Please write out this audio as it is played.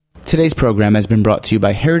Today's program has been brought to you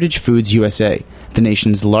by Heritage Foods USA, the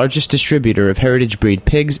nation's largest distributor of heritage breed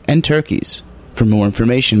pigs and turkeys. For more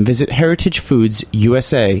information, visit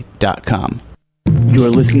heritagefoodsusa.com. You're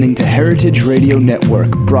listening to Heritage Radio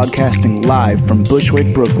Network, broadcasting live from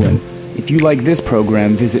Bushwick, Brooklyn. If you like this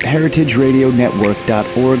program, visit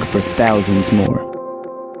heritageradionetwork.org for thousands more.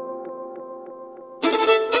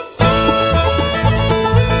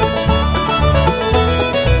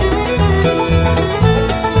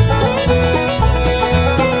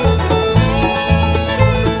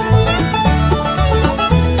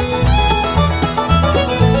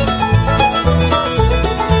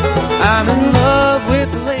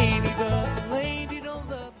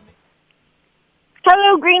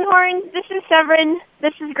 Severin.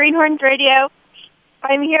 This is Greenhorns Radio.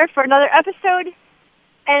 I'm here for another episode,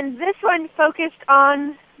 and this one focused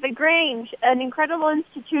on the Grange, an incredible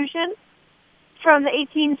institution from the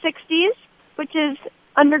 1860s, which is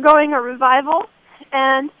undergoing a revival,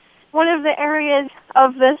 and one of the areas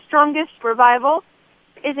of the strongest revival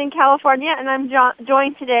is in California, and I'm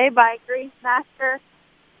joined today by Grange Master,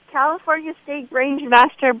 California State Grange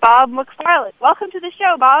Master Bob McFarland. Welcome to the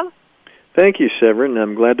show, Bob. Thank you, Severin.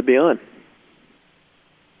 I'm glad to be on.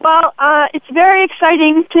 Well, it's very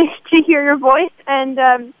exciting to hear your voice and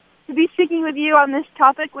to be speaking with you on this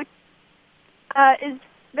topic, which is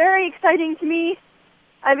very exciting to me.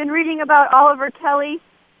 I've been reading about Oliver Kelly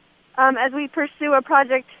as we pursue a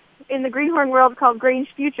project in the greenhorn world called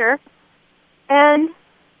Grange Future. And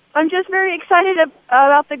I'm just very excited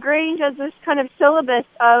about the Grange as this kind of syllabus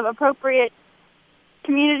of appropriate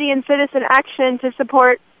community and citizen action to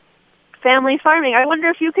support family farming. I wonder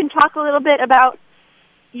if you can talk a little bit about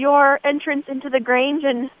your entrance into the Grange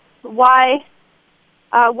and why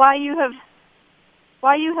you have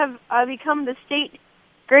become the state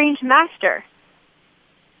Grange Master.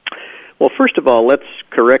 Well, first of all, let's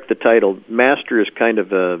correct the title. Master is kind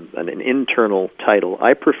of an internal title.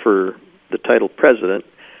 I prefer the title President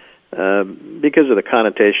because of the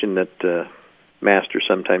connotation that Master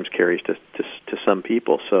sometimes carries to some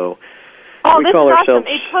people. So we call ourselves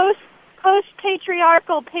a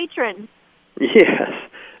post-patriarchal patron. Yes.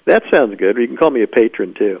 That sounds good. You can call me a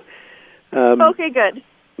patron, too. Okay, good.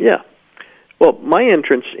 Yeah. Well, my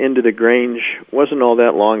entrance into the Grange wasn't all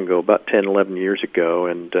that long ago, about 10, 11 years ago,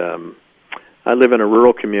 and I live in a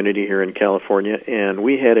rural community here in California, and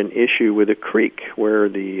we had an issue with a creek where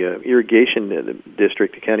the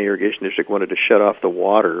the county irrigation district wanted to shut off the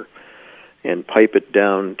water and pipe it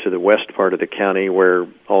down to the west part of the county where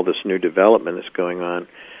all this new development is going on.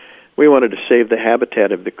 We wanted to save the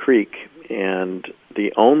habitat of the creek, and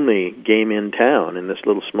the only game in town in this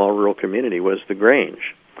little small rural community was the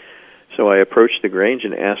Grange. So I approached the Grange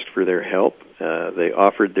and asked for their help. They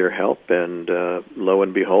offered their help, and lo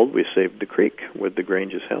and behold, we saved the creek with the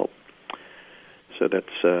Grange's help. So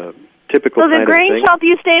that's typical kind of thing. So the Grange helped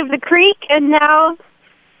you save the creek, and now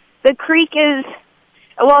the creek is,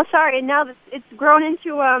 now it's grown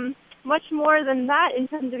into much more than that in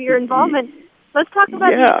terms of your involvement. Let's talk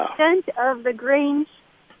about the extent of the Grange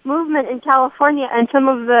movement in California and some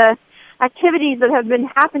of the activities that have been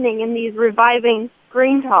happening in these reviving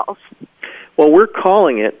Grange halls. Well, we're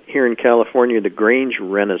calling it here in California the Grange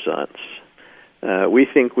Renaissance. We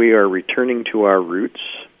think we are returning to our roots,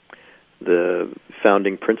 the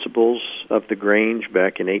founding principles of the Grange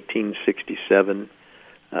back in 1867.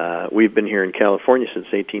 We've been here in California since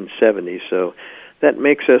 1870, so that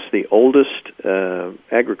makes us the oldest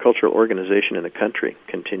agricultural organization in the country,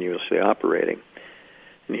 continuously operating.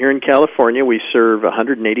 And here in California, we serve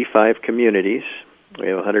 185 communities. We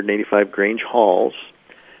have 185 Grange halls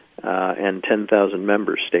and 10,000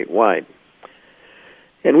 members statewide.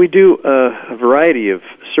 And we do a variety of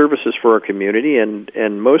services for our community,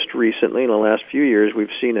 and most recently, in the last few years,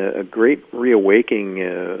 we've seen a great reawakening,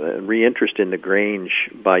 reinterest in the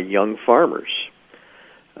Grange by young farmers.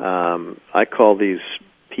 I call these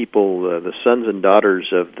people the sons and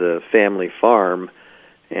daughters of the family farm,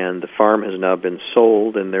 and the farm has now been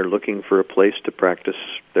sold, and they're looking for a place to practice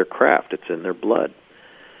their craft. It's in their blood.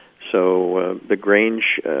 So the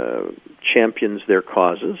Grange champions their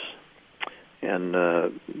causes and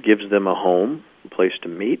gives them a home, a place to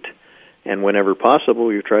meet, and whenever possible,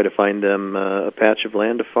 you try to find them a patch of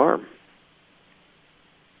land to farm.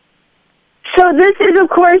 So this is, of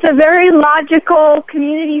course, a very logical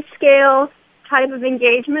community-scale type of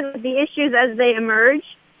engagement with the issues as they emerge.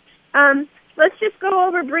 Let's just go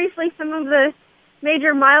over briefly some of the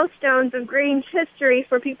major milestones of Grange history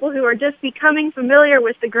for people who are just becoming familiar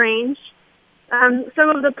with the Grange. Some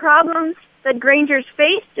of the problems that Grangers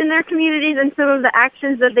faced in their communities and some of the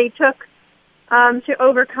actions that they took to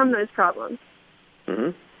overcome those problems.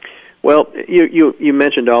 Mm-hmm. Well, you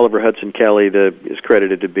mentioned Oliver Hudson Kelly, is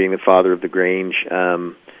credited to being the father of the Grange.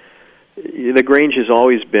 The Grange has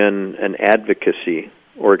always been an advocacy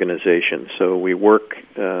organization, so we work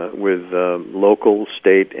with local,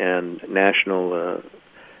 state, and national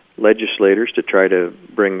legislators to try to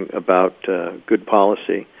bring about good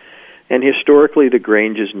policy. And historically, the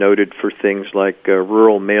Grange is noted for things like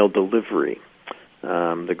rural mail delivery.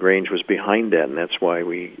 The Grange was behind that, and that's why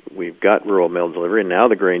we've got rural mail delivery. And now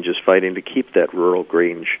the Grange is fighting to keep that rural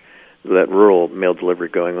mail delivery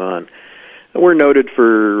going on. And we're noted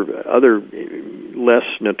for other less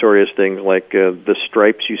notorious things like the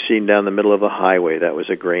stripes you see down the middle of a highway. That was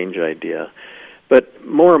a Grange idea. But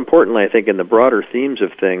more importantly, I think in the broader themes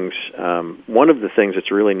of things, one of the things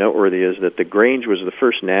that's really noteworthy is that the Grange was the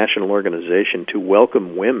first national organization to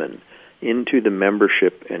welcome women into the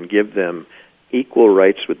membership and give them equal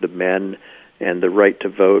rights with the men and the right to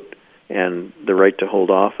vote and the right to hold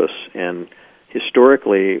office. And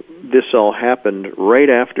historically, this all happened right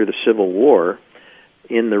after the Civil War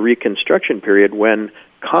in the Reconstruction period when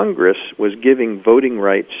Congress was giving voting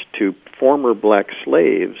rights to former black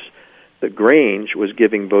slaves. The Grange was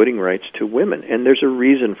giving voting rights to women, and there's a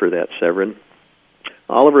reason for that, Severin.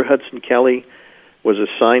 Oliver Hudson Kelly was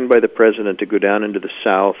assigned by the president to go down into the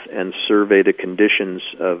South and survey the conditions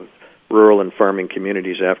of rural and farming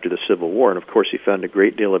communities after the Civil War, and of course he found a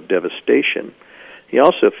great deal of devastation. He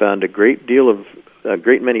also found a great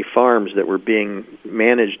many farms that were being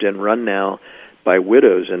managed and run now by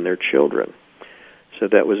widows and their children. So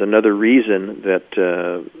that was another reason that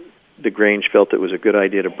the Grange felt it was a good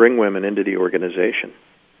idea to bring women into the organization.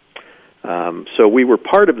 So we were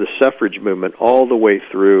part of the suffrage movement all the way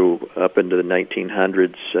through up into the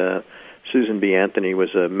 1900s. Susan B. Anthony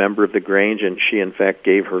was a member of the Grange, and she, in fact,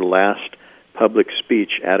 gave her last public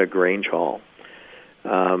speech at a Grange Hall.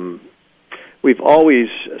 We've always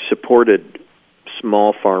supported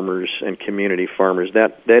small farmers and community farmers.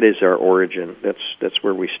 That is our origin. That's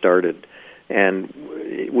where we started. And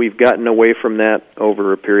we've gotten away from that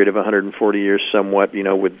over a period of 140 years somewhat,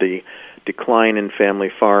 with the decline in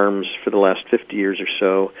family farms for the last 50 years or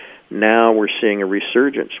so. Now we're seeing a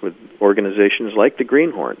resurgence with organizations like the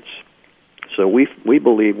Greenhorns. So we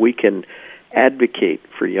believe we can advocate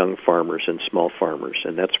for young farmers and small farmers,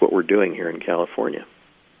 and that's what we're doing here in California.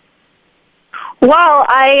 Well,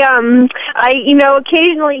 I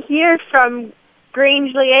occasionally hear from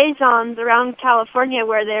Grange liaisons around California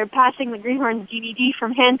where they're passing the Greenhorns DVD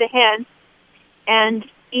from hand to hand and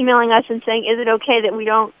emailing us and saying, is it okay that we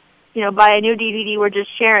don't, buy a new DVD, we're just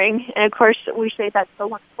sharing. And of course we say that's so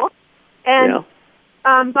wonderful. And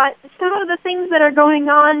but some of the things that are going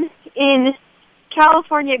on in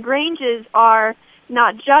California Granges are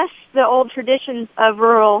not just the old traditions of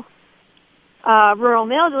rural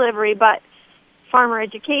mail delivery, but farmer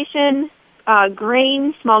education,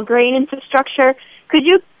 small grain infrastructure. Could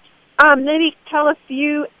you maybe tell a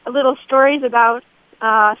few little stories about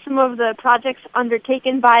some of the projects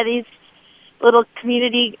undertaken by these little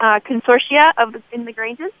community consortia in the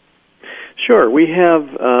Granges? Sure. We have,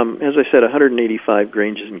 as I said, 185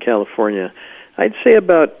 Granges in California. I'd say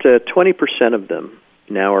about 20% of them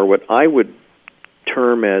now are what I would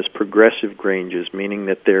term as progressive Granges, meaning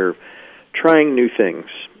that they're trying new things.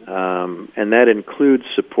 And that includes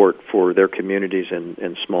support for their communities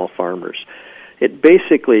and small farmers. It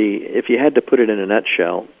basically, if you had to put it in a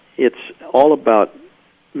nutshell, it's all about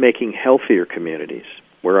making healthier communities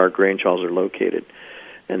where our Grange halls are located.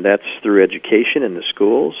 And that's through education in the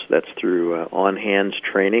schools. That's through on-hands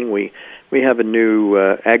training. We have a new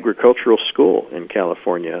agricultural school in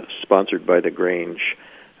California sponsored by the Grange.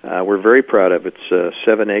 We're very proud of it. It's a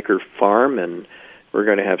 7-acre farm, and we're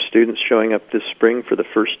going to have students showing up this spring for the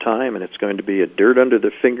first time, and it's going to be a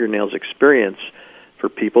dirt-under-the-fingernails experience for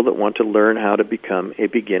people that want to learn how to become a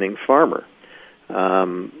beginning farmer.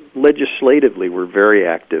 Legislatively, we're very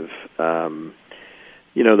active.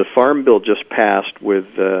 The Farm Bill just passed with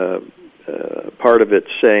part of it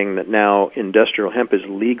saying that now industrial hemp is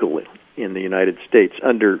legal in the United States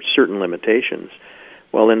under certain limitations.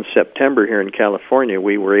 Well, in September here in California,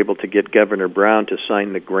 we were able to get Governor Brown to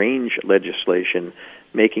sign the Grange legislation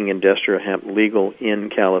making industrial hemp legal in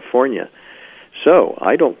California. So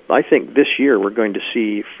I think this year we're going to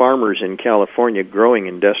see farmers in California growing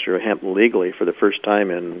industrial hemp legally for the first time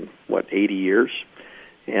in, 80 years?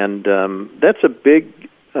 And that's a big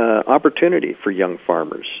opportunity for young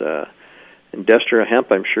farmers. Industrial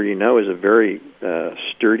hemp, I'm sure you know, is a very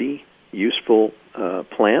sturdy, useful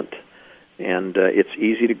plant. And it's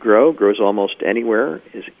easy to grow, grows almost anywhere.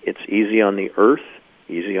 It's easy on the earth,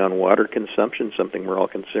 easy on water consumption, something we're all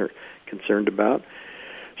concerned about.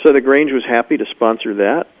 So the Grange was happy to sponsor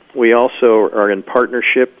that. We also are in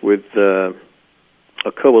partnership with a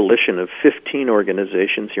coalition of 15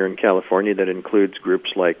 organizations here in California that includes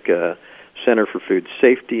groups like Center for Food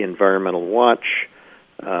Safety, Environmental Watch,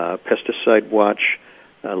 Pesticide Watch,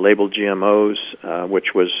 Label GMOs,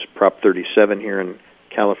 which was Prop 37 here in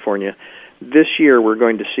California. This year we're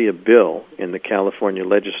going to see a bill in the California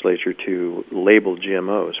legislature to label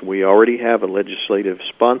GMOs. We already have a legislative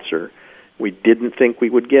sponsor. We didn't think we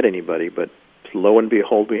would get anybody, but lo and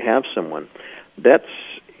behold, we have someone. That's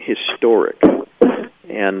historic.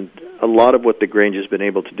 And a lot of what the Grange has been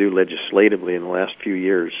able to do legislatively in the last few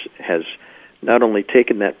years has not only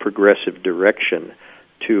taken that progressive direction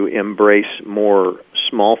to embrace more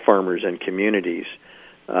small farmers and communities,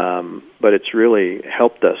 but it's really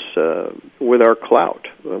helped us with our clout,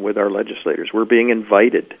 with our legislators. We're being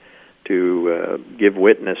invited to give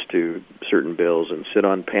witness to certain bills and sit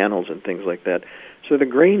on panels and things like that. So the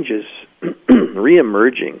Grange is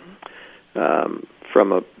reemerging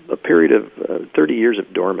from a period of 30 years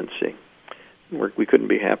of dormancy. We couldn't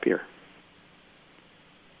be happier.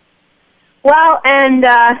 Well, and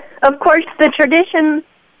of course, the tradition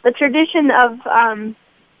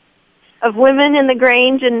of women in the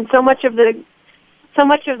Grange, and so much of the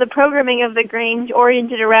programming of the Grange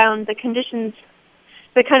oriented around the conditions,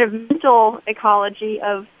 the kind of mental ecology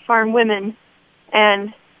of farm women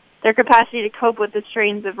and their capacity to cope with the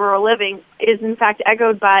strains of rural living, is in fact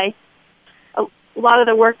echoed by a lot of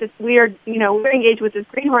the work that we're engaged with as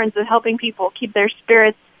Greenhorns of helping people keep their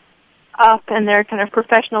spirits up and their kind of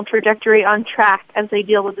professional trajectory on track as they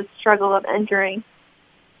deal with the struggle of entering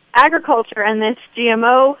agriculture. And this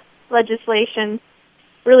GMO legislation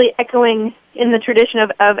really echoing in the tradition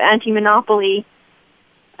of anti-monopoly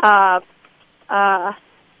posture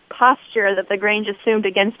that the Grange assumed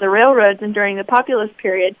against the railroads and during the populist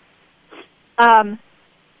period.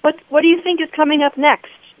 What do you think is coming up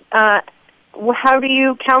next? How do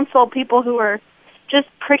you counsel people who are just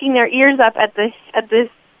pricking their ears up at this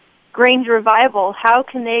Grange revival? How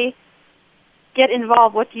can they get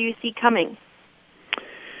involved? What do you see coming?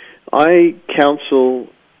 I counsel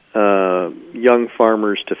young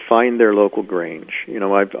farmers to find their local Grange.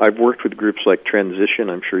 I've worked with groups like Transition.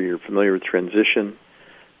 I'm sure you're familiar with Transition.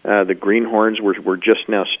 The Greenhorns, we're just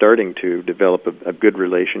now starting to develop a good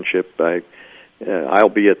relationship. I'll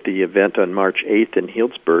be at the event on March 8th in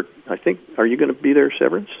Healdsburg. I think, are you going to be there,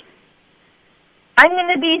 Severance? I'm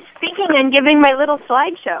going to be speaking and giving my little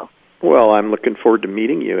slideshow. Well, I'm looking forward to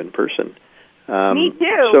meeting you in person. Me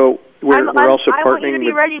too. So we're also partnering. I want you to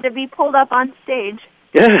be ready to be pulled up on stage.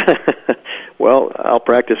 Yeah. Well, I'll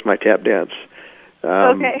practice my tap dance.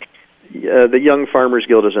 Okay. The Young Farmers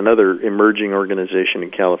Guild is another emerging organization in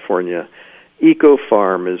California. Eco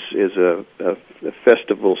Farm is a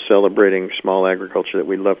festival celebrating small agriculture that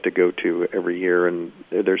we love to go to every year, and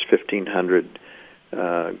there's 1,500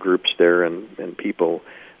 groups there and people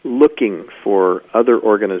looking for other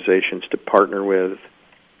organizations to partner with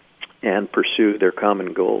and pursue their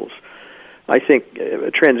common goals. I think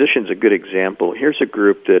Transition's a good example. Here's a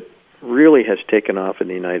group that really has taken off in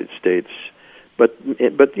the United States, but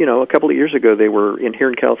a couple of years ago here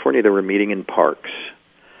in California they were meeting in parks,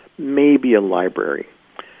 maybe a library.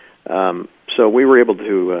 So we were able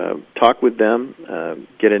to talk with them,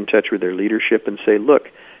 get in touch with their leadership, and say, look,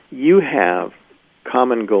 you have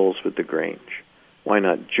common goals with the Grange. Why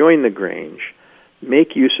not join the Grange,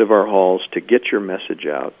 make use of our halls to get your message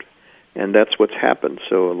out? And that's what's happened.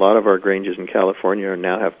 So a lot of our Granges in California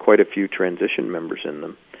now have quite a few Transition members in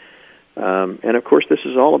them. And of course, this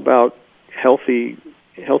is all about healthy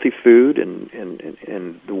food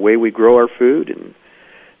and the way we grow our food, and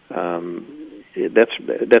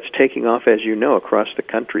that's taking off, as you know, across the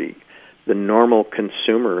country. The normal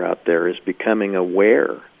consumer out there is becoming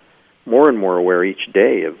aware, more and more aware each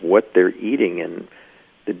day of what they're eating, and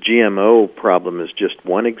the GMO problem is just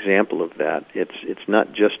one example of that. It's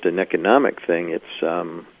not just an economic thing. It's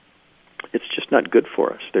just not good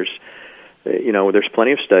for us. There's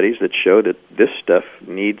plenty of studies that show that this stuff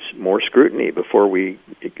needs more scrutiny before we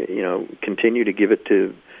continue to give it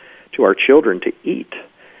to our children to eat.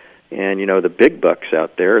 And the big bucks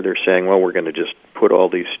out there, they're saying, well, we're going to just put all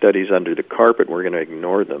these studies under the carpet, we're going to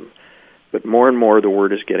ignore them. But more and more the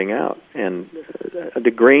word is getting out. And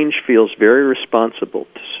the Grange feels very responsible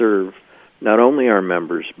to serve not only our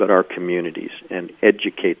members, but our communities and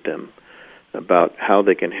educate them about how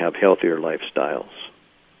they can have healthier lifestyles.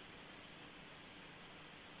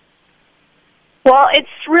 Well, it's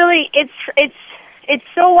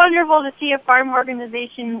so wonderful to see a farm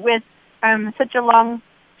organization with such a long,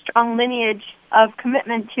 strong lineage of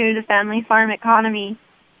commitment to the family farm economy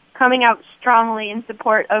coming out strongly in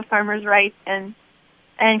support of farmers' rights and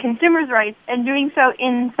and consumers' rights, and doing so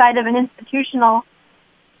inside of an institutional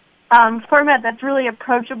format that's really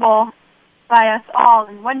approachable by us all.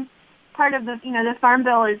 And one part of the Farm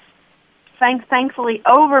Bill is thankfully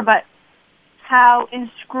over, but how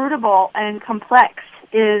inscrutable and complex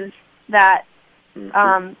is that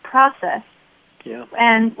process? Yeah.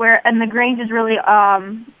 And the Grange is really a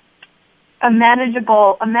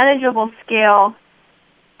manageable scale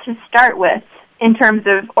to start with in terms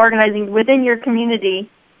of organizing within your community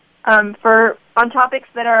on topics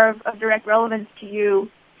that are of direct relevance to you,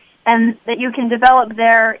 and that you can develop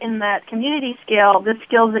there in that community scale the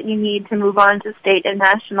skills that you need to move on to state and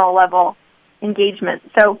national level engagement.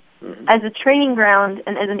 So as a training ground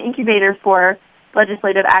and as an incubator for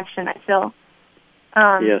legislative action, I feel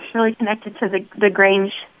really connected to the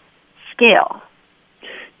Grange scale.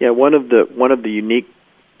 Yeah, one of the unique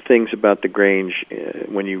things about the Grange,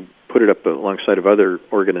 when you put it up alongside of other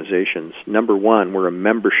organizations, number one, we're a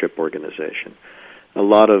membership organization. A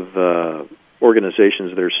lot of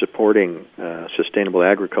organizations that are supporting sustainable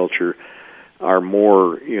agriculture are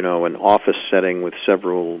more, an office setting with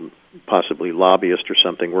several, possibly lobbyists or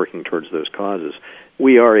something working towards those causes.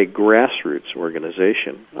 We are a grassroots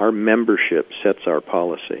organization. Our membership sets our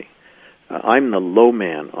policy. I'm the low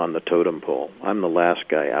man on the totem pole. I'm the last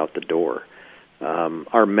guy out the door.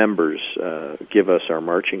 Our members give us our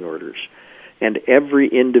marching orders. And every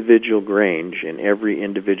individual Grange in every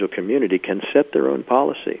individual community can set their own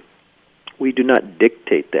policy. We do not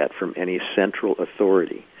dictate that from any central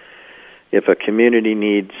authority. If a community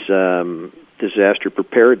needs disaster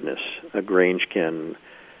preparedness, a Grange can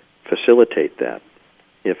facilitate that.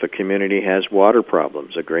 If a community has water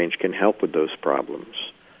problems, a Grange can help with those problems.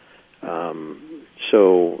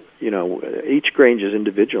 So, each Grange is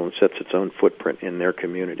individual and sets its own footprint in their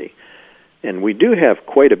community. And we do have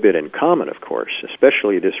quite a bit in common, of course,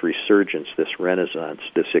 especially this resurgence, this renaissance,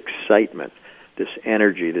 this excitement, this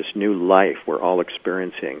energy, this new life we're all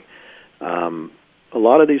experiencing. A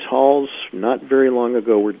lot of these halls, not very long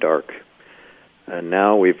ago, were dark. And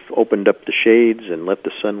now we've opened up the shades and let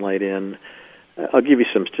the sunlight in. I'll give you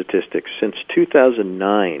some statistics. Since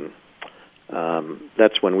 2009,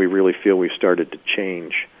 that's when we really feel we've started to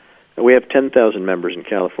change. We have 10,000 members in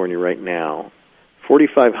California right now.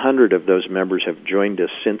 4,500 of those members have joined us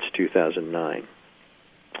since 2009.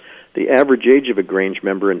 The average age of a Grange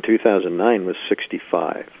member in 2009 was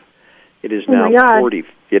 65. It is now 40.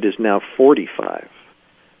 It is now 45.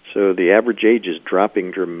 So the average age is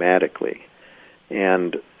dropping dramatically.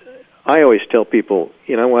 And I always tell people,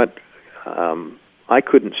 you know what? I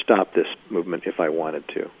couldn't stop this movement if I wanted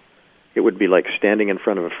to. It would be like standing in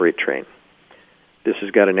front of a freight train. This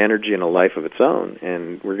has got an energy and a life of its own,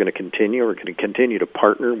 and we're going to continue. We're going to continue to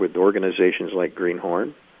partner with organizations like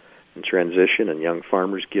Greenhorn and Transition and Young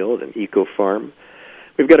Farmers Guild and Eco Farm.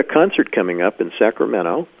 We've got a concert coming up in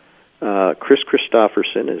Sacramento. Chris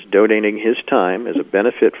Christopherson is donating his time as a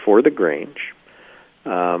benefit for the Grange.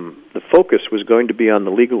 The focus was going to be on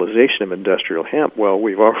the legalization of industrial hemp. Well,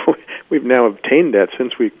 we've now obtained that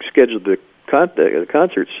since we scheduled the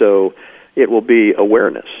concert, so it will be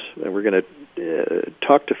awareness. And we're going to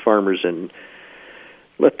talk to farmers and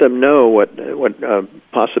let them know what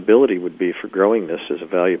possibility would be for growing this as a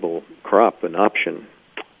valuable crop, an option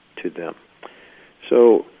to them.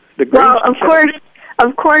 So the Grange,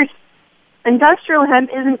 of course, industrial hemp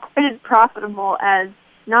isn't quite as profitable as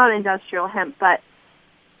non-industrial hemp, but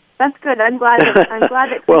that's good. I'm glad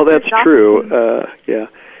that well, that's true. Yeah.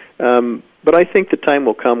 But I think the time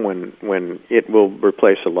will come when it will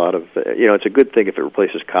replace a lot of, it's a good thing if it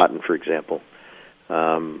replaces cotton, for example.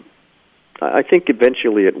 I think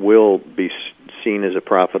eventually it will be seen as a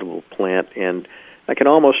profitable plant, and I can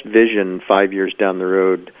almost vision 5 years down the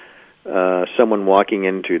road someone walking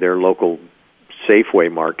into their local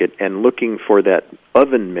Safeway market and looking for that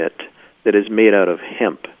oven mitt that is made out of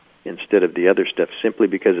hemp instead of the other stuff, simply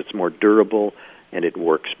because it's more durable and it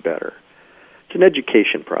works better. It's an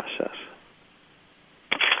education process.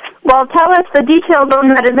 Well, tell us the details on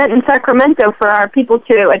that event in Sacramento for our people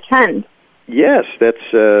to attend. Yes,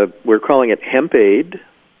 that's we're calling it Hemp Aid,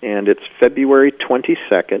 and it's February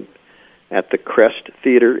 22nd at the Crest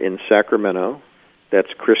Theater in Sacramento. That's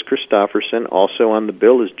Chris Christopherson. Also on the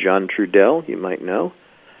bill is John Trudell, you might know.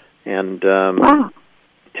 And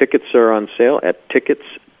tickets are on sale at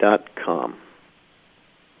tickets.com.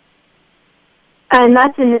 And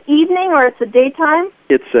that's in the evening, or it's a daytime?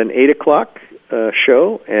 It's an 8 o'clock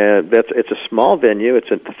show. It's a small venue. It's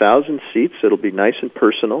 1,000 seats. It'll be nice and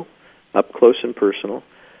personal, up close and personal.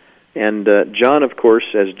 And John, of course,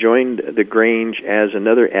 has joined the Grange as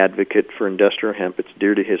another advocate for industrial hemp. It's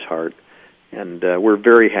dear to his heart. And we're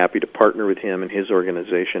very happy to partner with him and his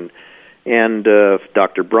organization. And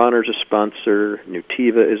Dr. Bronner's a sponsor.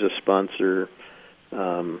 Nutiva is a sponsor.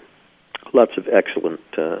 Lots of excellent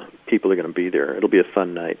people are going to be there. It'll be a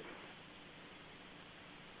fun night.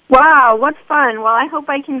 Wow, what fun. Well, I hope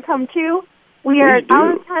I can come too. We are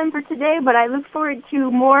out of time for today, but I look forward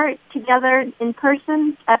to more together in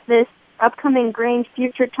person at this upcoming Grange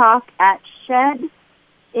Future Talk at Shed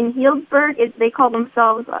in Healdsburg. They call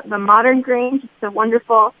themselves the Modern Grange. It's a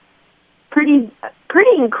wonderful, pretty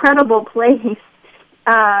incredible place in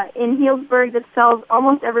Healdsburg that sells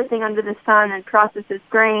almost everything under the sun and processes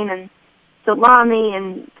grain and salami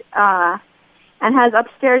and has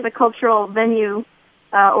upstairs a cultural venue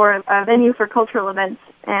or a venue for cultural events.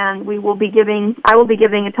 And I will be giving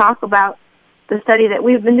a talk about the study that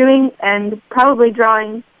we've been doing and probably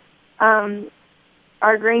drawing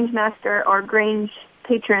our Grange master, our Grange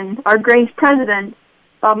patron, our Grange president,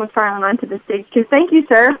 Bob McFarland, onto the stage too. Thank you,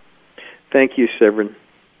 sir. Thank you, Severin.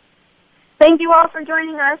 Thank you all for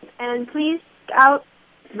joining us, and please check out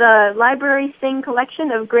the Library Sing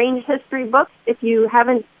collection of Grange history books. If you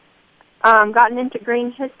haven't gotten into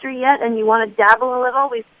Grange history yet and you want to dabble a little,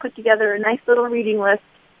 we've put together a nice little reading list.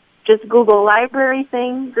 Just Google Library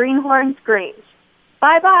Sing, Greenhorns, Grange.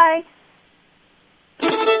 Bye-bye.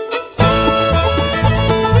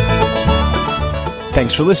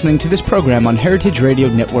 Thanks for listening to this program on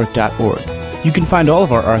heritageradionetwork.org. You can find all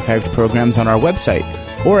of our archived programs on our website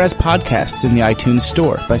or as podcasts in the iTunes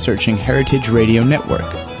Store by searching Heritage Radio Network.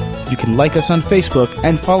 You can like us on Facebook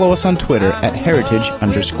and follow us on Twitter at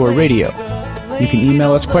 @heritage_radio. You can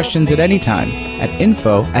email us questions at any time at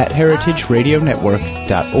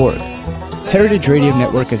info@heritageradionetwork.org. Heritage Radio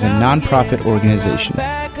Network is a non-profit organization.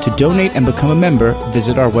 To donate and become a member,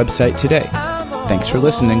 visit our website today. Thanks for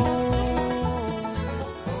listening.